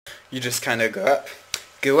You just kind of go up,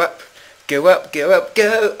 go up, go up, go up,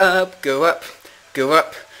 go up, go up, go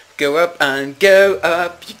up, go up, and go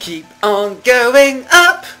up. You keep on going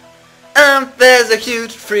up, and there's a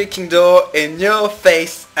huge freaking door in your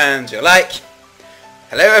face, and you're like,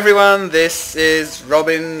 hello everyone, this is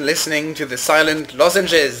Robin listening to the silent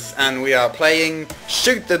lozenges, and we are playing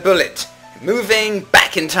Shoot the Bullet, moving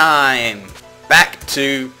back in time, back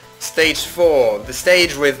to stage 4, the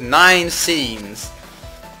stage with 9 scenes,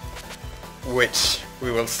 which we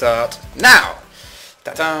will start now.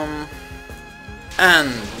 Ta-dam!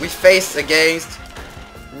 And we face against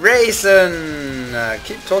Raisin.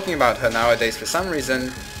 Keep talking about her nowadays for some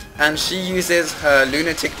reason, and she uses her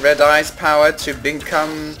Lunatic red eyes power to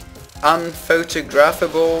become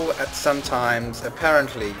unphotographable at some times,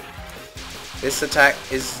 apparently. This attack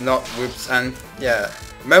is not whoops, and yeah,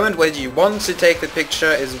 the moment when you want to take the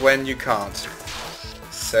picture is when you can't.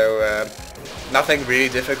 So nothing really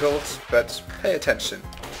difficult, but pay attention.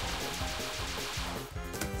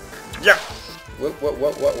 Yeah.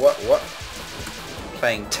 What?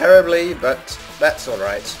 Playing terribly, but that's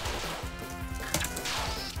alright.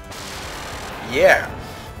 Yeah.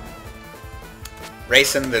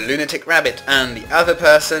 Raisin the Lunatic Rabbit, and the other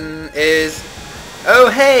person is... oh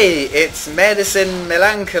hey, it's Medicine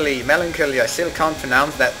Melancholy. Melancholy, I still can't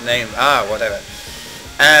pronounce that name. Ah, whatever.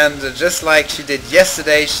 And just like she did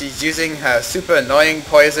yesterday, she's using her super annoying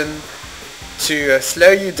poison to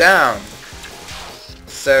slow you down.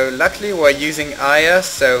 So luckily we're using Aya,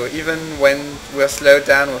 so even when we're slowed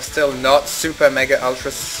down we're still not super mega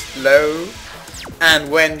ultra slow.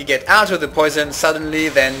 And when you get out of the poison suddenly,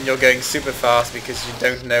 then you're going super fast because you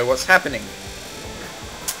don't know what's happening.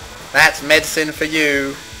 That's medicine for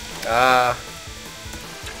you. Ah.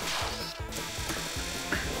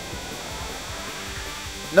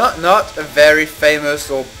 Not a very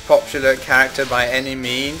famous or popular character by any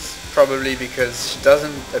means, probably because she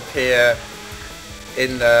doesn't appear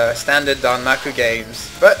in the standard Danmaku games,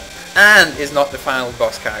 and is not the final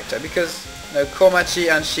boss character, because Komachi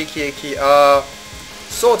and Shikieki are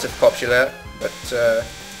sort of popular, but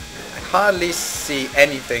I hardly see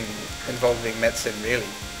anything involving medicine really.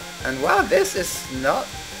 And wow, this is not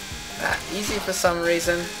that easy for some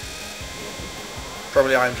reason.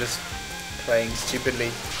 Probably I'm just playing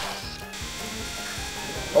stupidly.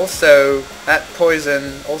 Also, that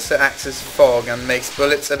poison also acts as fog and makes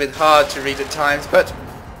bullets a bit hard to read at times, but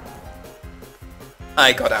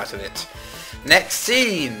I got out of it. Next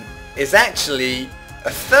scene is actually a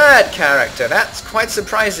third character. That's quite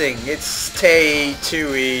surprising. It's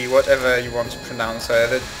Touhou, whatever you want to pronounce her.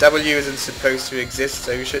 The W isn't supposed to exist,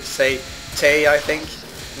 so you should say Tay, I think.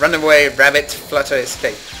 Runaway, rabbit, flutter,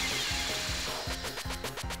 escape.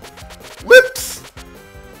 Whoops!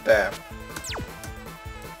 There.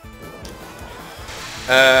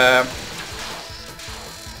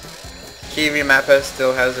 Kiwi Mapper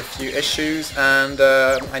still has a few issues, and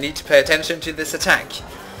I need to pay attention to this attack.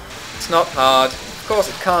 It's not hard. Of course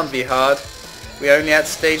it can't be hard. We're only at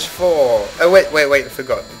stage 4. Oh wait, I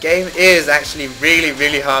forgot. The game is actually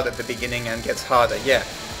really hard at the beginning and gets harder, yeah.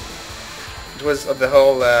 It was the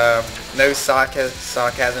whole no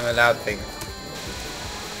sarcasm allowed thing.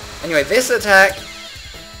 Anyway, this attack,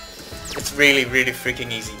 it's really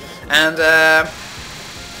freaking easy. And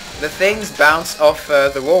the things bounce off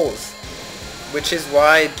the walls, which is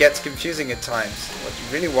why it gets confusing at times. What you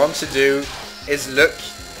really want to do is look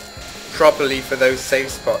properly for those safe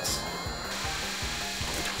spots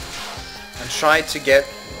and try to get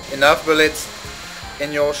enough bullets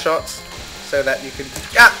in your shots so that you can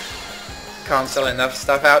cancel enough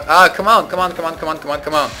stuff out. Ah, come on.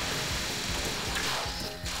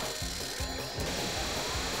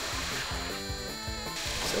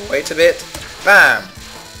 So wait a bit, bam,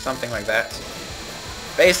 something like that.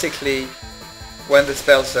 Basically when the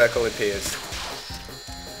spell circle appears.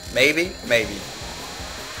 Maybe.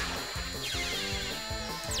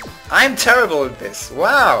 I'm terrible at this.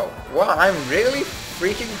 Wow, I'm really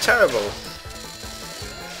freaking terrible.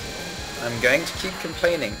 I'm going to keep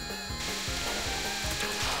complaining.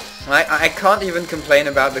 I can't even complain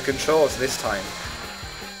about the controls this time,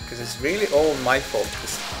 because it's really all my fault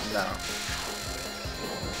now.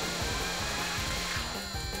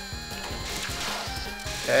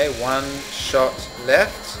 Okay, one shot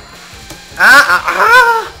left.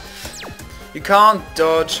 You can't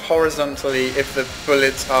dodge horizontally if the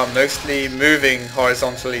bullets are mostly moving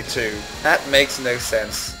horizontally too. That makes no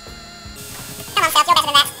sense. Come on, Stealth, you're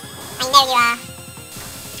better than that. I know you are.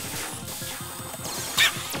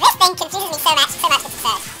 This thing confuses me so much, it's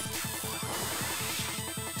absurd.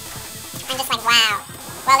 I'm just like, wow.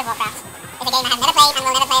 World of Warcraft is a game I have never played and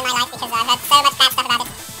will never play in my life because I've heard so much bad stuff about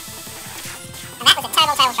it.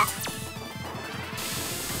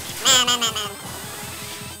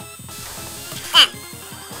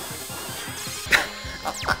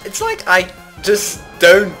 like I just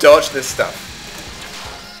don't dodge this stuff.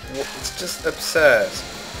 It's just absurd.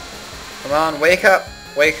 Come on, wake up,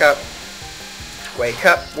 wake up. Wake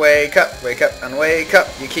up, wake up, wake up, and wake up.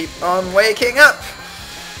 You keep on waking up.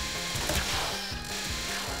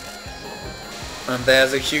 And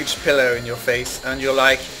there's a huge pillow in your face, and you're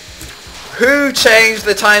like, who changed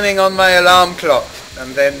the timing on my alarm clock?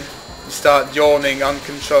 And then you start yawning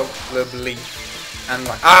uncontrollably, and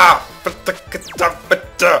like, ah!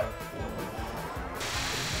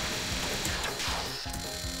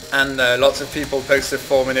 And lots of people post a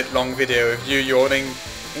 4-minute long video of you yawning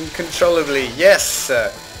uncontrollably. Yes,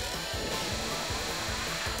 sir.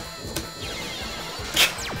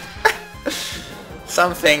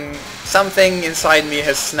 Something inside me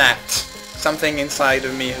has snapped. Something inside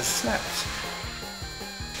of me has snapped.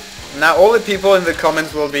 Now all the people in the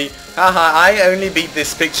comments will be, haha, I only beat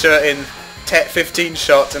this picture in 15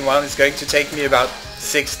 shots and one is going to take me about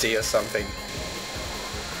 60 or something.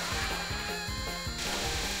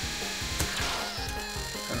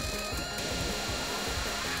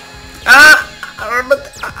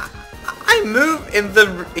 But I move in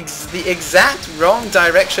the exact wrong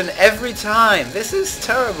direction every time. This is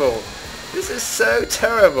terrible. This is so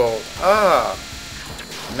terrible. Ah,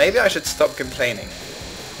 maybe I should stop complaining.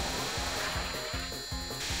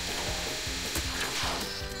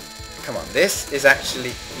 Come on, this is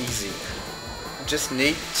actually easy. You just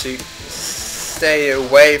need to stay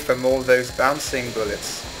away from all those bouncing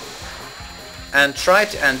bullets and try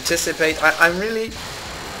to anticipate.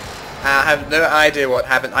 I have no idea what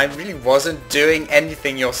happened. I really wasn't doing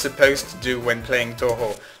anything you're supposed to do when playing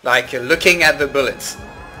Touhou, like looking at the bullets.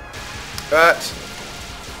 But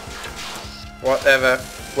whatever.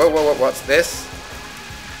 Whoa, whoa, whoa, what's this?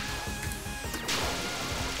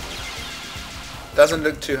 Doesn't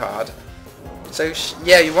look too hard. So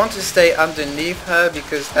yeah, you want to stay underneath her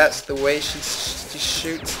because that's the way she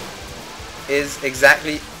shoots. Is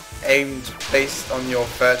exactly aimed based on your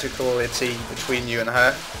verticality between you and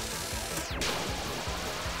her.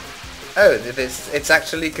 Oh, it's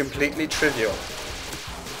actually completely trivial.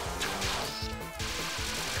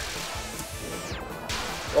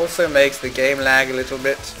 Also makes the game lag a little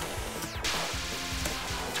bit.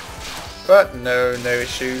 But no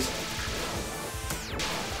issues.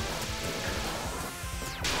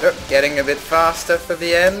 Oh, getting a bit faster for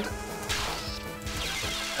the end.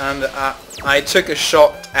 And I took a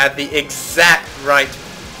shot at the exact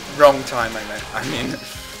wrong time, I mean,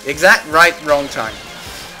 exact wrong time.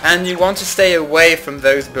 And you want to stay away from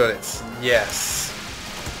those bullets. Yes.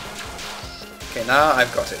 Okay, now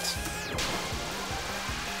I've got it.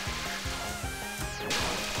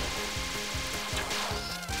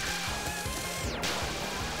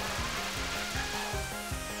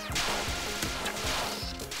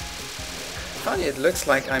 Funny, it looks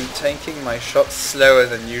like I'm taking my shots slower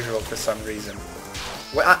than usual for some reason.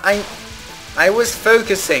 Well, I was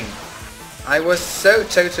focusing. I was so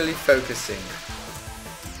totally focusing.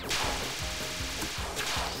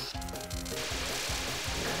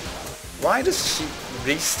 Why does she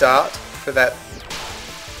restart for that?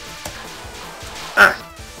 Ah!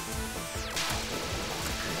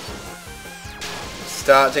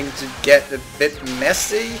 Starting to get a bit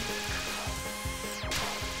messy.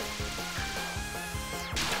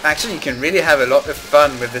 Actually, you can really have a lot of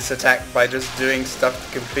fun with this attack by just doing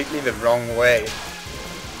stuff completely the wrong way.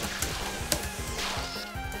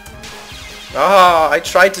 Oh, I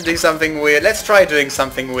tried to do something weird. Let's try doing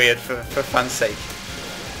something weird for fun's sake.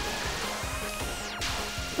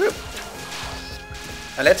 Whoop.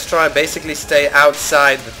 And let's try basically stay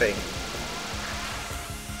outside the thing.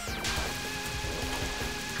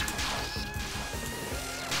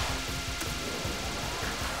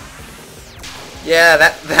 Yeah,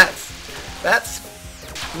 that's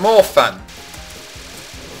more fun.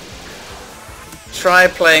 Try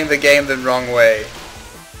playing the game the wrong way.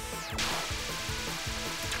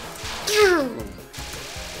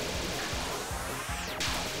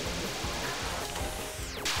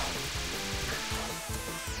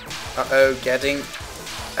 Uh-oh, getting...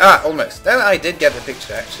 Ah, almost. No, I did get the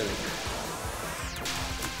picture, actually.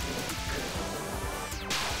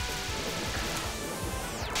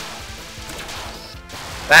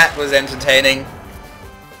 That was entertaining.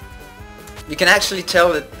 You can actually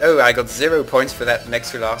tell that... Oh, I got 0 points for that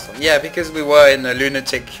next to last one. Yeah, because we were in a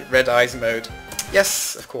Lunatic red eyes mode.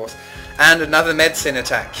 Yes, of course. And another medicine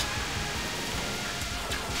attack.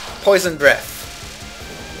 Poison breath.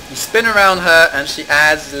 You spin around her and she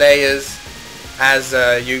adds layers as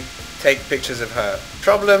you take pictures of her.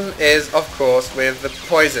 Problem is, of course, with the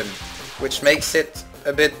poison, which makes it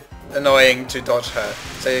a bit annoying to dodge her.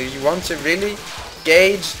 So you want to really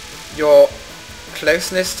gauge your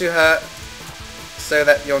closeness to her so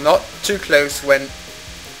that you're not too close when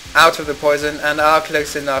out of the poison and are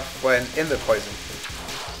close enough when in the poison.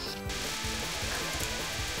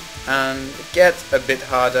 And it gets a bit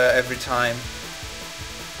harder every time,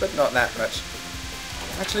 but not that much.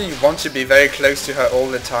 Actually, you want to be very close to her all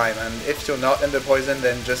the time, and if you're not in the poison,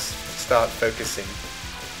 then just start focusing.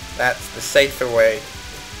 That's the safer way.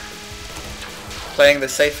 Playing the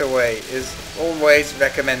safer way is always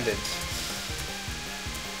recommended.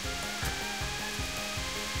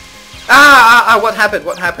 What happened?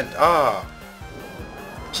 What happened?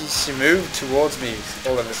 Geez, she moved towards me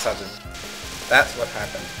all of a sudden. That's what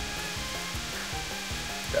happened.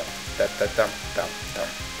 Dum.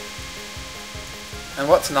 And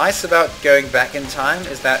what's nice about going back in time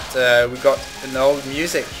is that we got an old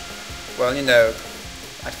music. Well, you know,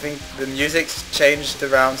 I think the music's changed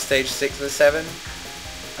around stage 6 or 7.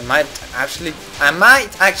 I might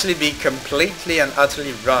actually be completely and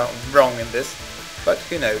utterly wrong in this, but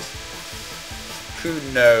who knows? Who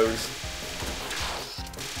knows?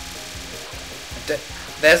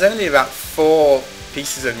 There's only about 4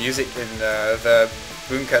 pieces of music in the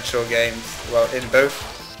Boonkacho games. Well, in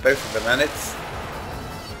both of them, and it's,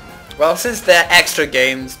 well, since they're extra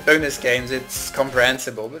games, bonus games, it's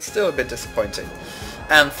comprehensible, but still a bit disappointing.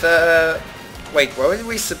 And wait, were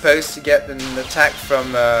we supposed to get an attack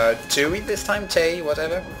from Touhou this time? Tay,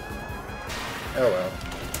 whatever? Oh well.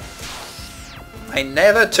 I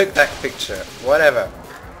never took that picture. Whatever.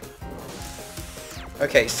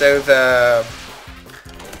 Okay, so the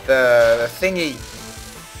thingy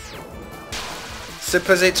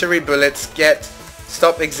suppository bullets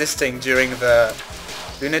stop existing during the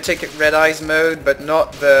Lunatic Red Eyes mode, but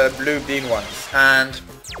not the blue bean ones. And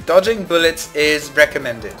dodging bullets is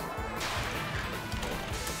recommended.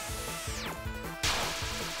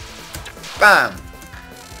 Bam!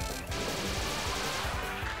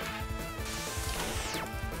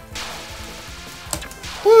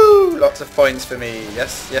 Woo! Lots of points for me.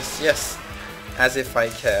 Yes, yes, yes. As if I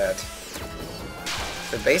cared.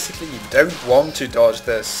 So basically you don't want to dodge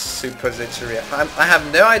the suppository. I have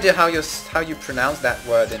no idea how you pronounce that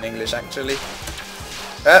word in English actually.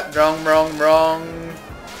 Wrong.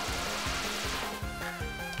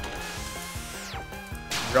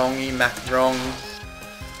 Wrongy Mac wrong.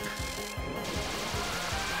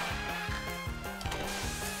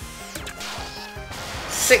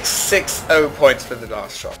 .660 points for the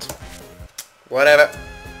last shot. Whatever.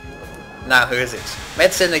 Now who is it?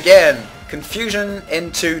 Medicine again. Confusion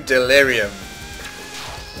into delirium.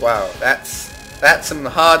 Wow, that's some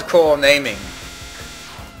hardcore naming.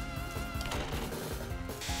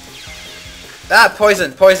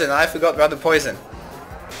 Poison. I forgot about the poison.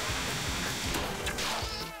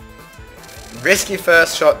 Risky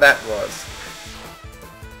first shot that was.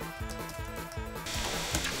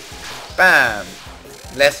 Bam.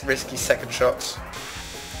 Less risky second shot.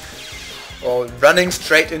 Or running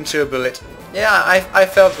straight into a bullet. Yeah, I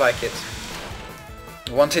felt like it.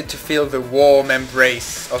 Wanted to feel the warm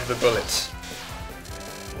embrace of the bullet.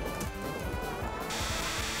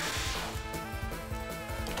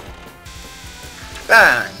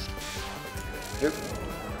 Bang! Oop.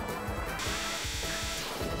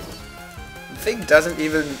 The thing doesn't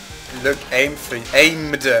even look aimed for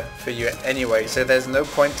you anyway, so there's no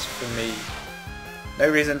point for me. No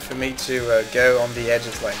reason for me to go on the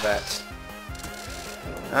edges like that.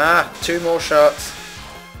 2 more shots.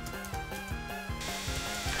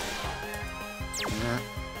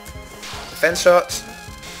 Defense shot.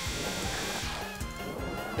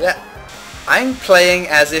 Yeah. I'm playing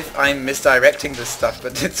as if I'm misdirecting this stuff,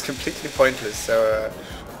 but it's completely pointless, so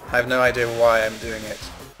I have no idea why I'm doing it.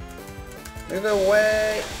 Move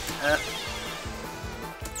away.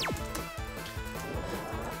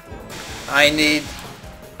 I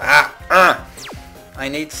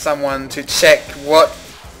need someone to check what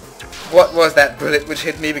was that bullet which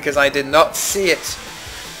hit me, because I did not see it.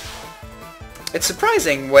 It's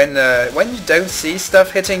surprising when you don't see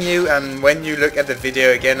stuff hitting you, and when you look at the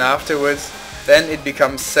video again afterwards, then it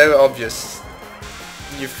becomes so obvious.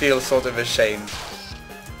 You feel sort of ashamed.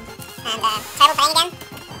 And terrible playing again.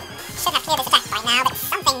 Should have cleared this attack by now, but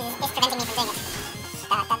something is preventing me from doing it.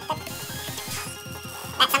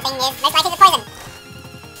 That something is most likely the poison.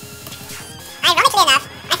 Ironically enough,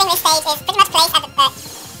 I think this stage is pretty much placed at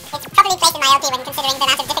it's properly placed in my LP when considering the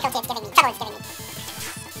amount of difficulty it's giving me, trouble it's giving me.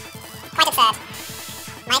 Quite absurd.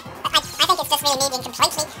 I think it's just really me being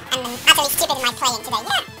completely and utterly stupid in my playing today.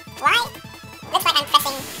 Yeah, why? Looks like I'm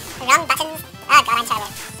pressing the wrong buttons. Oh god, I'm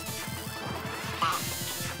terrible.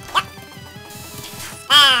 Yep.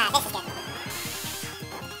 This is good.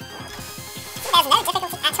 See, there's no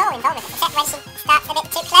difficulty at all involved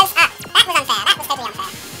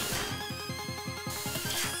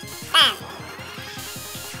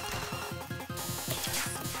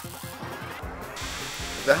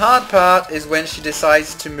The hard part is when she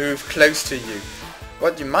decides to move close to you.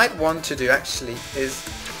 What you might want to do actually is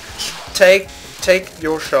take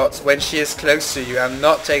your shots when she is close to you and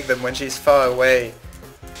not take them when she's far away.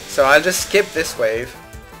 So I'll just skip this wave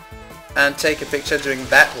and take a picture during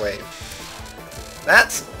that wave.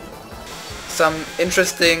 That's some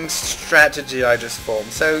interesting strategy I just formed.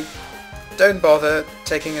 So don't bother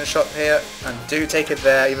taking a shot here and do take it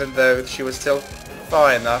there even though she was still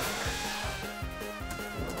far enough.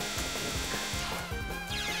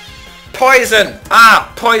 Poison!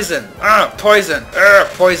 Ah! Poison! Ah! Poison!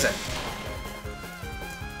 Poison!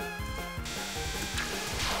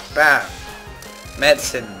 Bam!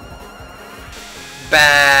 Medicine.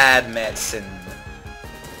 Bad medicine.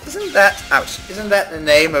 Isn't that... ouch. Isn't that the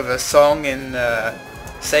name of a song in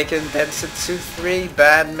Seiken Densetsu 3?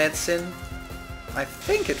 Bad Medicine? I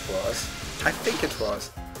think it was. I think it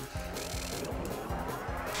was.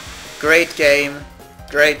 Great game.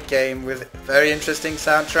 Great game with very interesting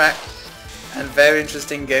soundtrack and very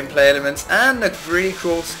interesting gameplay elements and a really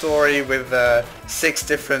cool story with 6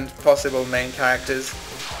 different possible main characters.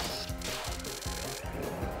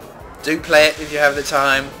 Do play it if you have the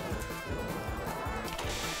time.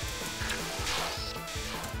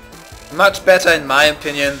 Much better in my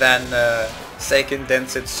opinion than Seiken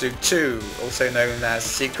Densetsu 2, also known as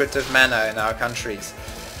Secret of Mana in our countries.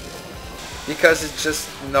 Because it's just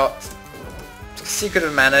not... Secret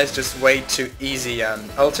of Mana is just way too easy and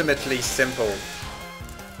ultimately simple.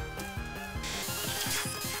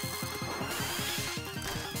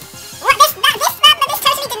 What? This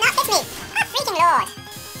totally did not hit me! Oh, freaking lord!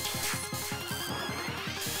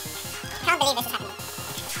 Can't believe this is happening.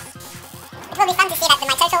 It will be fun to see that my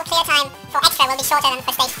total clear time for extra will be shorter than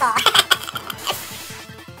for stage 4.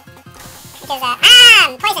 Because,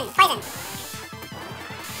 poison! Poison!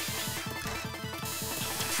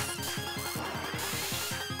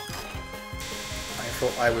 I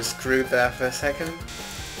thought I was screwed there for a second.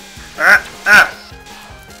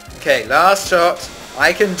 Okay, last shot.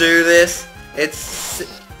 I can do this. It's...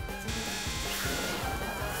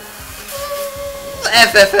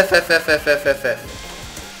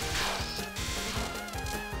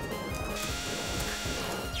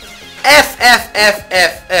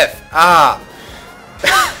 F. Ah!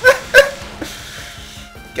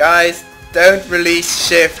 Guys, don't release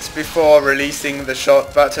shift before releasing the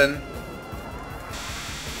shot button.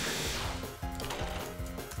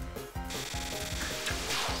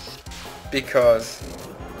 Because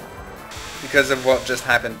of what just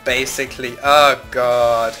happened, basically. Oh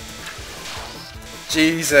god.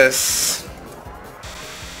 Jesus.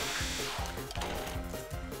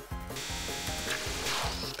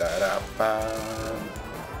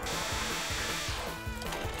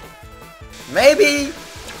 Maybe,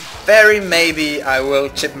 very maybe I will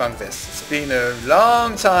chipmunk this. It's been a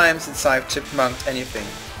long time since I've chipmunked anything.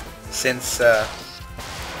 Since that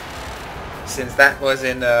was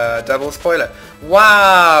in double spoiler.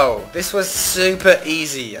 Wow! This was super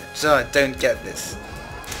easy. So I don't get this.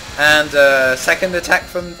 And second attack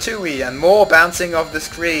from Touhou and more bouncing off the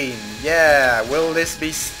screen. Yeah, will this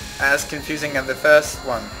be as confusing as the first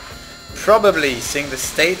one? Probably, seeing the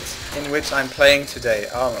state in which I'm playing today.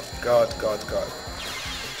 Oh god, god, god.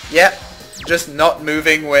 Yeah, just not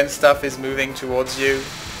moving when stuff is moving towards you.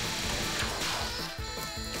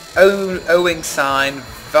 Owing sign,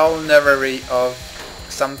 vulnerary of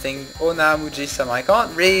something. Ona Muji-sama. I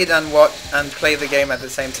can't read and watch and play the game at the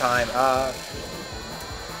same time.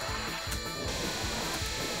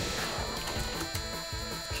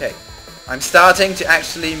 Okay. I'm starting to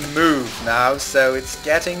actually move now, so it's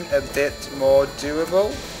getting a bit more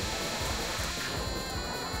doable.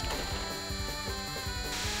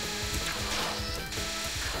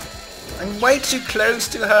 I'm way too close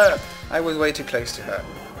to her. I was way too close to her.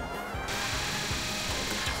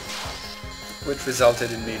 Which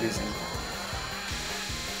resulted in me losing.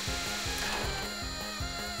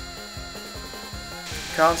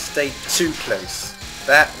 Can't stay too close.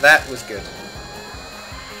 That was good.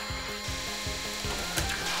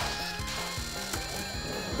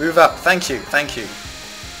 Move up. Thank you. Thank you.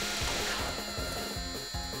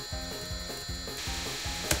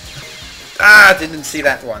 Ah, didn't see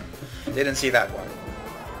that one. Didn't see that one.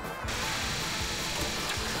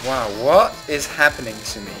 Wow, what is happening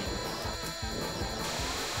to me?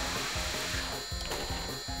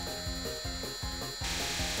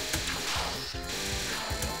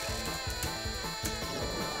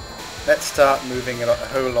 Let's start moving a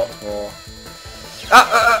whole lot more.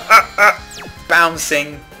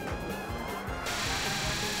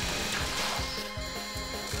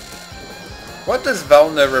 What does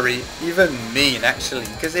vulnerary even mean, actually?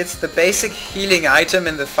 Because it's the basic healing item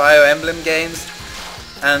in the Fire Emblem games,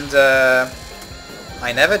 and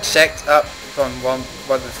I never checked up on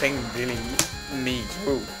what the thing really means.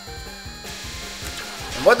 Ooh.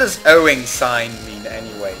 And what does owing sign mean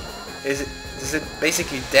anyway? Is it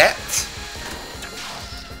basically debt?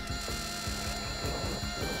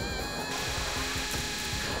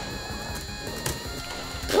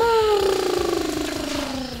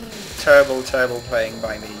 Terrible playing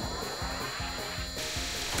by me.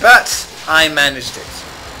 But I managed it.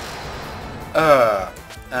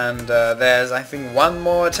 And there's, I think, one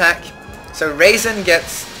more attack. So Raisin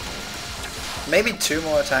gets maybe 2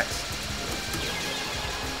 more attacks.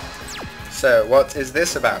 So what is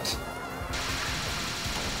this about?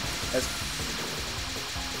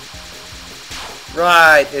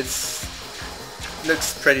 Right,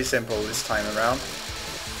 looks pretty simple this time around.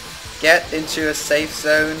 Get into a safe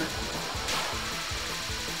zone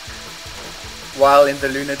while in the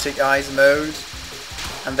Lunatic Eyes mode,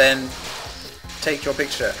 and then take your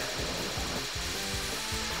picture.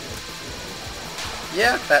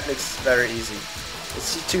 Yeah, that looks very easy.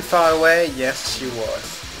 Is she too far away? Yes, she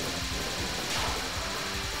was.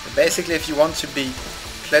 But basically, if you want to be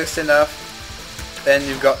close enough, then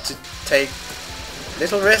you've got to take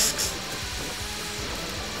little risks.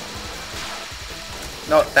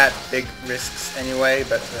 Not that big risks anyway,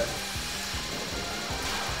 but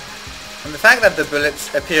and the fact that the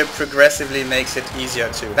bullets appear progressively makes it easier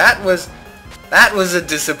too. That was a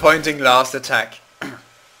disappointing last attack.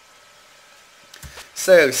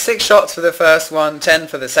 So 6 shots for the first one, 10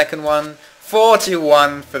 for the second one,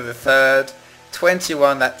 41 for the third,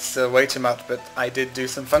 21, that's way too much, but I did do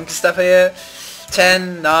some funky stuff here.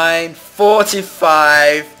 10, 9,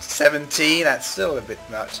 45, 17, that's still a bit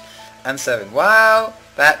much, and 7. Wow,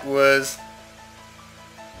 that was...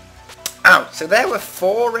 Ow! So there were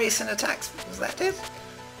 4 racing attacks, was that it?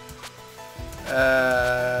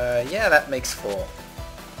 Yeah, that makes 4.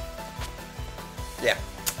 Yeah.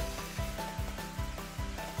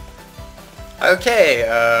 Okay,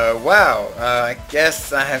 wow, I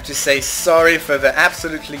guess I have to say sorry for the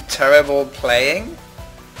absolutely terrible playing.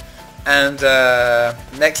 And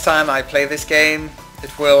next time I play this game,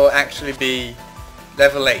 it will actually be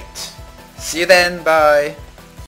level 8. See you then, bye!